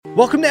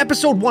Welcome to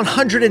episode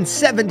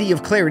 170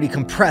 of Clarity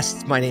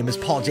Compressed. My name is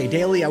Paul J.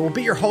 Daly. I will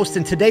be your host,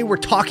 and today we're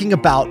talking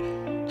about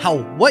how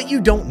what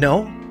you don't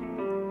know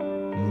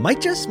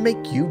might just make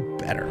you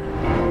better.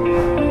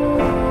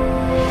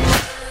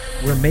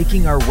 We're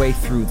making our way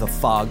through the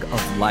fog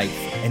of life,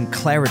 and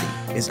clarity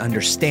is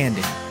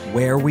understanding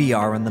where we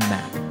are on the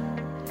map.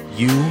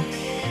 You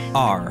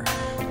are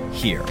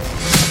here.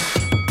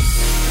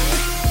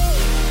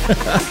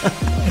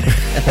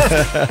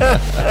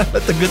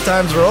 Let the good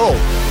times roll.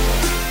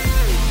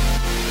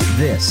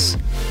 This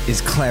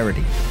is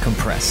Clarity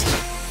Compressed.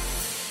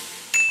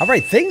 All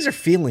right, things are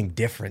feeling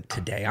different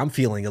today. I'm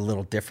feeling a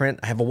little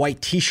different. I have a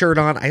white t-shirt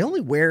on. I only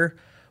wear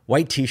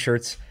white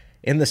t-shirts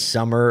in the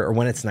summer or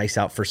when it's nice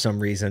out for some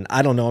reason.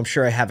 I don't know. I'm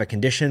sure I have a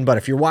condition, but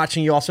if you're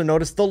watching, you also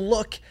notice the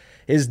look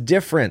is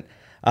different.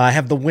 I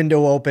have the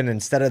window open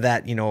instead of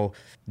that,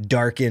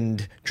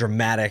 darkened,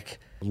 dramatic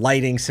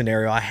lighting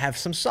scenario. I have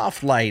some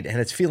soft light and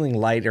it's feeling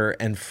lighter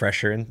and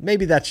fresher. And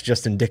maybe that's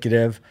just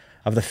indicative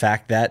of the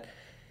fact that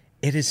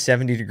it is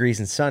 70 degrees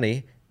and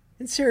sunny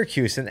in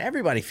Syracuse, and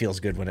everybody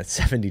feels good when it's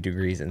 70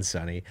 degrees and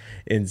sunny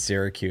in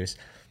Syracuse.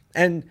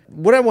 And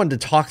what I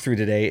wanted to talk through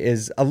today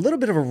is a little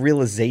bit of a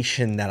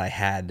realization that I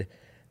had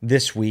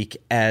this week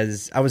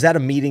as I was at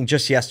a meeting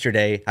just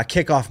yesterday, a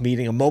kickoff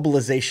meeting, a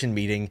mobilization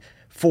meeting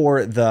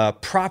for the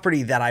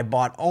property that I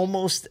bought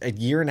almost a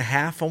year and a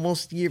half,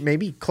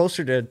 maybe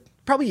closer to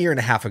probably a year and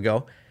a half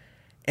ago.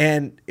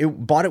 And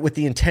bought it with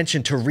the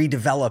intention to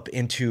redevelop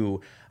into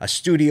a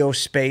studio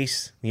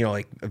space,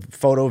 like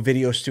photo,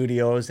 video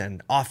studios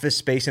and office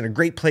space, and a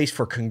great place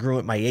for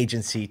Congruent, my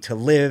agency, to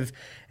live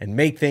and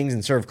make things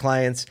and serve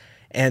clients.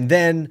 And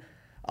then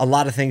a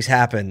lot of things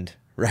happened,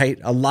 right?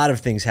 A lot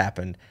of things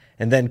happened.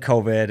 And then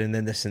COVID, and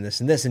then this and this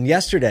and this. And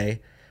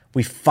yesterday,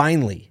 we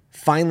finally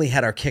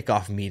had our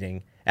kickoff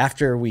meeting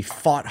after we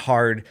fought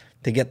hard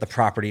to get the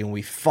property and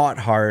we fought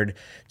hard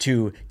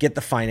to get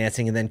the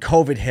financing. And then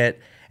COVID hit.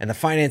 And the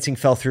financing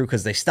fell through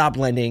because they stopped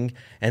lending.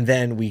 And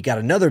then we got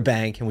another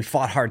bank and we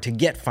fought hard to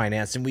get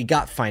financed, and we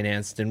got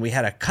financed, and we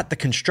had to cut the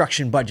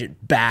construction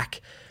budget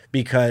back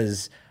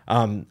because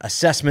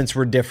assessments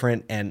were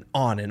different, and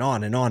on and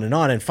on and on and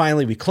on. And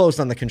finally, we closed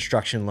on the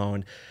construction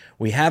loan.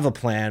 We have a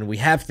plan. We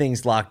have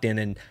things locked in.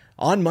 And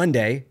on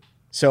Monday,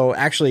 so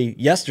actually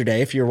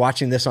yesterday, if you're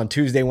watching this on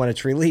Tuesday when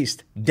it's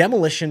released,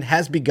 demolition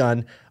has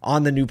begun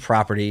on the new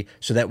property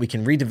so that we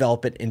can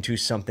redevelop it into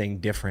something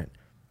different.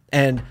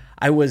 And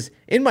I was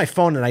in my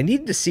phone and I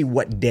needed to see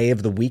what day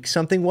of the week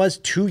something was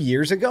 2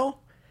 years ago.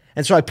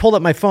 And so I pulled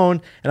up my phone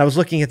and I was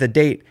looking at the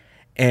date,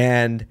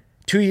 and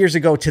 2 years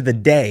ago to the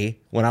day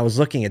when I was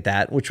looking at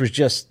that, which was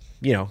just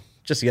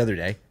the other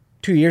day,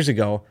 2 years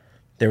ago,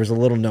 there was a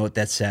little note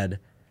that said,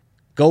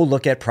 go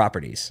look at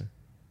properties.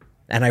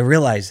 And I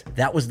realized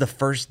that was the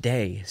first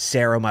day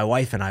Sarah, my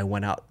wife, and I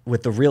went out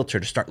with the realtor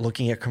to start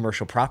looking at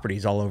commercial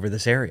properties all over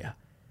this area.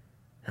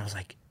 And I was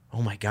like,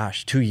 oh my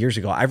gosh, 2 years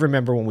ago. I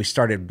remember when we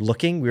started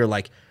looking, we were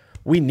like,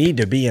 we need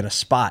to be in a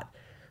spot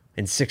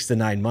in 6 to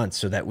 9 months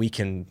so that we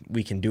can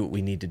do what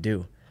we need to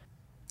do.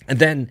 And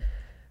then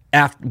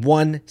after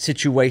one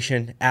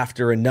situation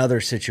after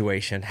another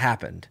situation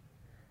happened.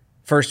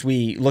 First,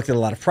 we looked at a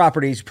lot of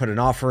properties, put an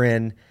offer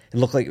in. It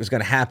looked like it was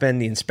going to happen.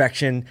 The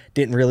inspection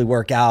didn't really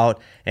work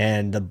out,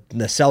 and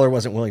the seller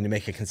wasn't willing to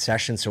make a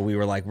concession. So we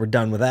were like, we're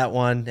done with that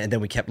one. And then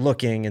we kept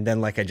looking. And then,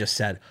 like I just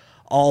said,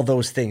 all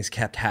those things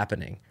kept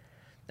happening.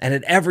 And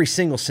in every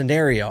single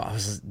scenario, I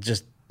was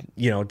just,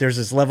 there's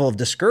this level of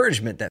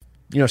discouragement that,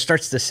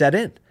 starts to set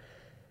in.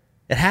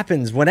 It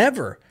happens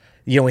whenever,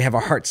 we have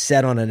our heart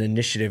set on an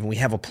initiative and we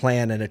have a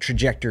plan and a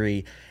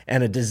trajectory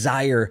and a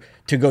desire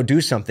to go do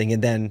something,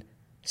 and then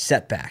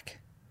setback,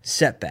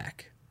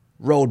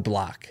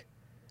 roadblock,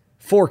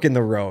 fork in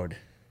the road,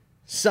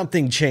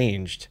 something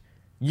changed,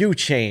 you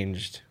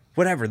changed,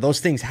 whatever. Those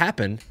things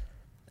happen,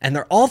 and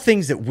they're all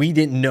things that we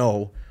didn't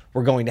know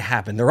were going to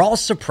happen. They're all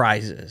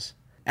surprises.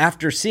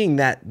 After seeing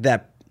that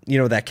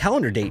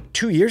calendar date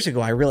 2 years ago,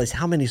 I realized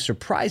how many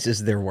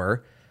surprises there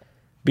were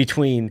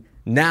between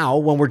now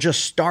when we're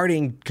just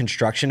starting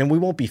construction, and we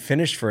won't be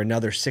finished for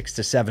another 6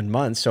 to 7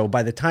 months. So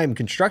by the time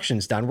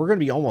construction's done, we're going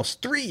to be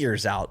almost 3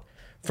 years out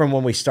from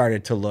when we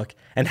started to look.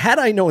 And had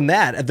I known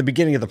that at the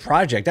beginning of the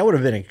project, I would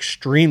have been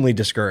extremely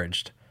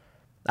discouraged.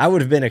 I would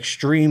have been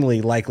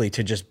extremely likely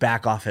to just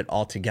back off it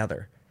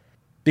altogether,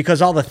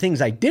 because all the things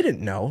I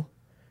didn't know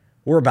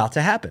were about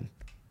to happen.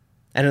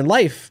 And in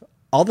life,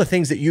 all the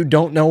things that you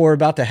don't know are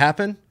about to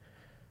happen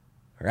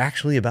are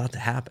actually about to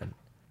happen.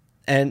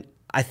 And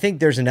I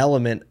think there's an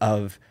element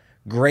of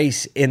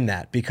grace in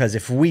that, because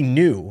if we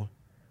knew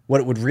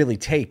what it would really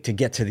take to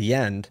get to the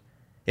end,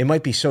 it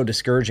might be so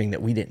discouraging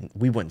that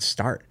we wouldn't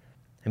start.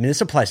 I mean,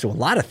 this applies to a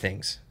lot of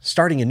things.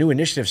 Starting a new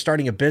initiative,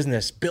 starting a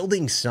business,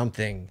 building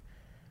something,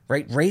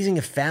 right? Raising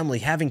a family,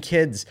 having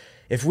kids.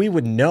 If we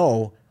would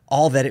know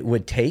all that it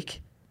would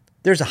take,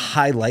 there's a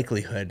high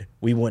likelihood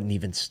we wouldn't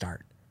even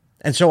start.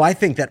 And so I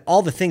think that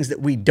all the things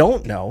that we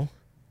don't know,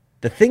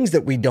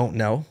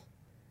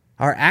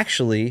 are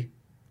actually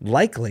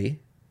likely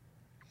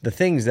the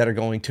things that are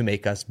going to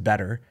make us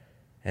better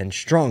and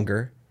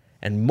stronger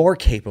and more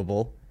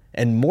capable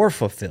and more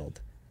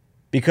fulfilled.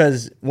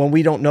 Because when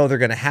we don't know they're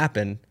going to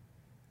happen,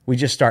 we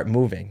just start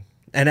moving.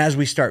 And as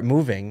we start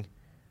moving,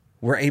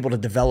 we're able to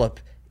develop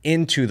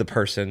into the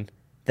person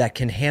that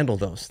can handle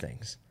those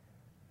things.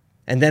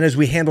 And then as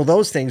we handle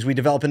those things, we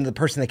develop into the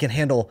person that can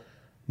handle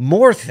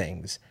more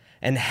things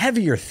and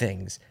heavier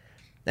things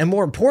and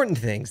more important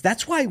things.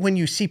 That's why when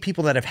you see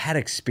people that have had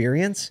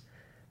experience,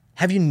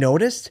 have you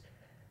noticed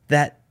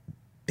that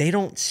they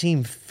don't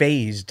seem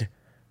fazed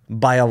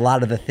by a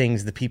lot of the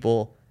things the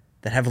people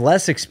that have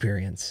less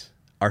experience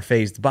are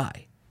fazed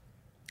by?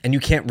 And you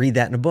can't read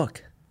that in a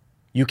book.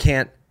 You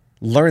can't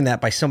learn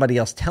that by somebody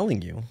else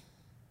telling you.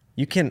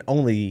 You can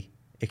only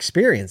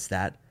experience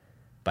that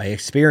by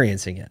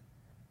experiencing it.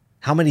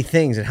 How many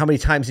things and how many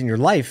times in your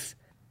life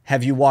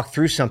have you walked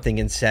through something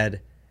and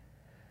said,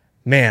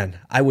 man,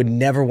 I would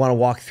never want to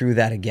walk through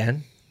that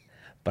again,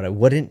 but I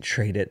wouldn't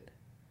trade it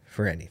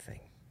for anything.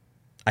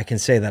 I can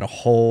say that a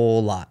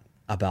whole lot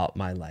about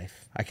my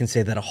life. I can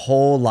say that a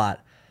whole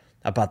lot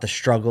about the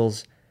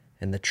struggles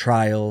and the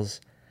trials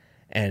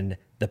and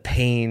the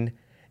pain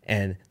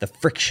and the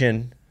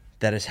friction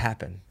that has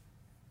happened.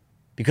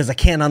 Because I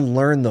can't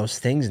unlearn those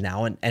things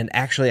now, and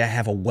actually I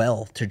have a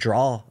well to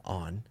draw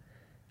on.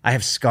 I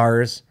have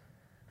scars,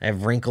 I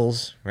have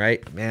wrinkles,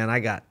 right? Man, I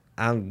got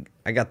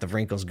the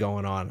wrinkles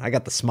going on. I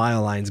got the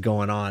smile lines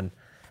going on.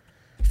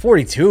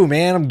 42,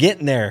 man, I'm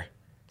getting there.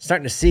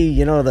 Starting to see,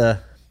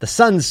 the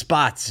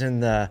sunspots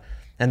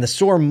and the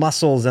sore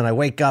muscles, and I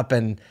wake up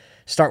and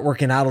start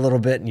working out a little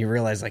bit, and you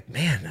realize, like,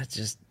 man,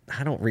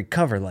 I don't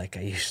recover like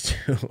I used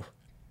to.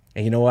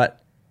 And you know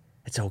what?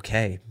 It's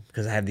okay,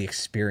 because I have the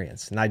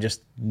experience. And I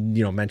just,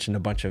 mentioned a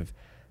bunch of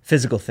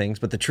physical things,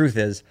 but the truth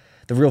is,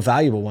 the real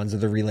valuable ones are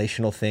the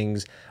relational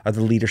things, are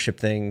the leadership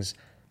things,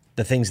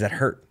 the things that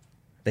hurt.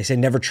 They say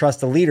never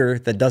trust a leader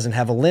that doesn't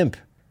have a limp,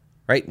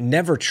 right?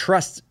 Never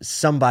trust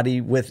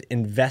somebody with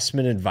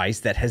investment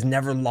advice that has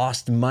never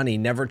lost money.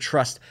 Never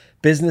trust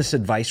business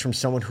advice from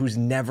someone who's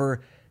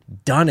never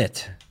done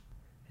it.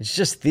 It's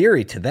just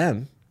theory to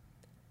them.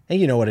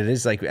 And you know what it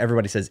is? Like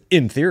everybody says,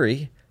 in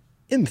theory,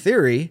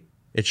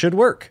 it should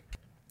work.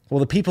 Well,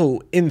 the people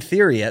who in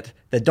theory it,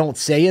 that don't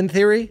say in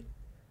theory,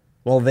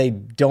 well, they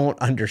don't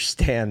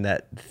understand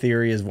that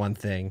theory is one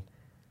thing,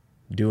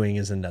 doing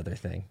is another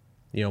thing.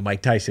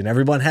 Mike Tyson,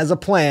 everyone has a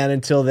plan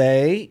until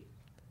they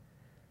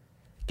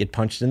get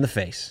punched in the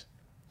face.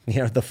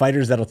 The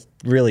fighters that'll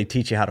really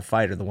teach you how to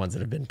fight are the ones that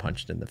have been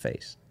punched in the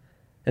face.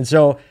 And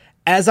so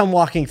as I'm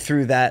walking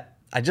through that,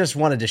 I just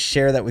wanted to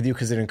share that with you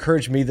because it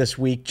encouraged me this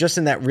week, just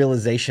in that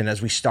realization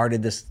as we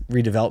started this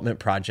redevelopment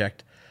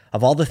project,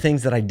 of all the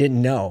things that I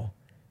didn't know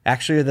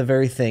actually are the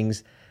very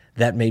things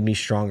that made me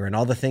stronger. And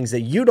all the things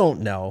that you don't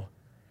know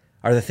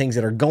are the things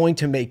that are going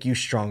to make you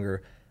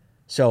stronger.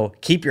 So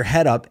keep your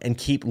head up and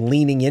keep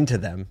leaning into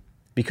them,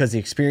 because the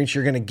experience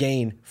you're going to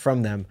gain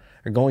from them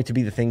are going to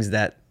be the things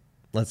that,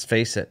 let's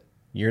face it,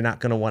 you're not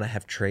going to want to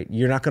trade.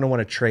 You're not going to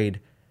want to trade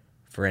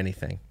for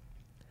anything.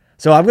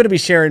 So I'm going to be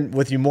sharing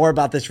with you more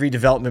about this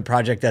redevelopment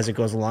project as it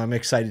goes along. I'm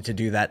excited to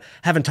do that.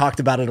 Haven't talked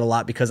about it a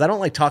lot because I don't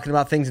like talking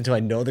about things until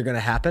I know they're going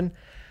to happen.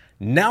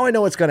 Now I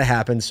know what's going to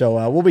happen,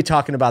 so we'll be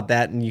talking about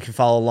that, and you can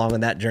follow along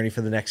on that journey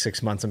for the next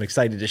 6 months. I'm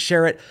excited to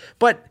share it.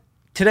 But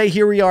today,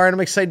 here we are, and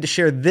I'm excited to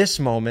share this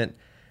moment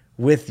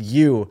with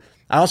you.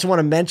 I also want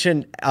to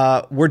mention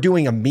we're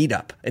doing a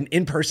meetup, an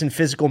in-person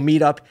physical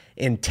meetup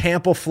in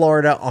Tampa,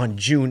 Florida on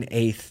June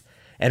 8th.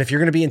 And if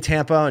you're going to be in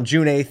Tampa on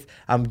June 8th,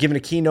 I'm giving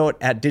a keynote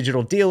at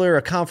Digital Dealer,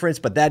 a conference,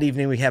 but that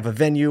evening we have a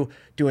venue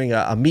doing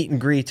a meet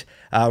and greet.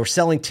 We're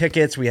selling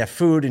tickets. We have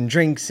food and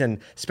drinks and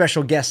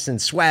special guests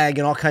and swag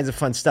and all kinds of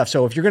fun stuff.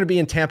 So if you're going to be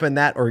in Tampa in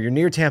that, or you're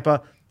near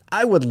Tampa,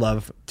 I would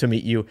love to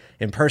meet you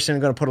in person.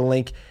 I'm going to put a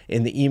link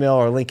in the email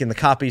or a link in the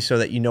copy so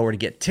that you know where to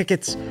get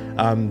tickets,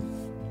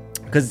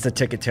 because it's a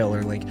Ticket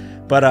Tailor link.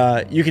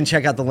 But you can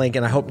check out the link,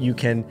 and I hope you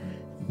can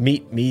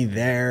meet me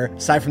there.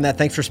 Aside from that,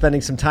 thanks for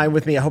spending some time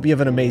with me. I hope you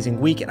have an amazing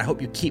week, and I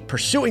hope you keep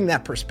pursuing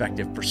that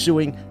perspective,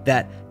 pursuing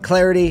that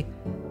clarity.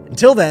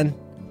 Until then,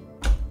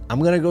 I'm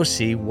going to go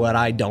see what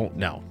I don't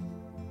know.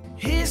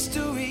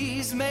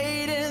 History's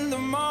made in the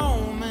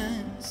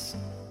moments.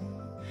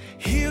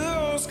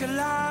 Heroes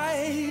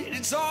collide.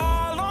 It's all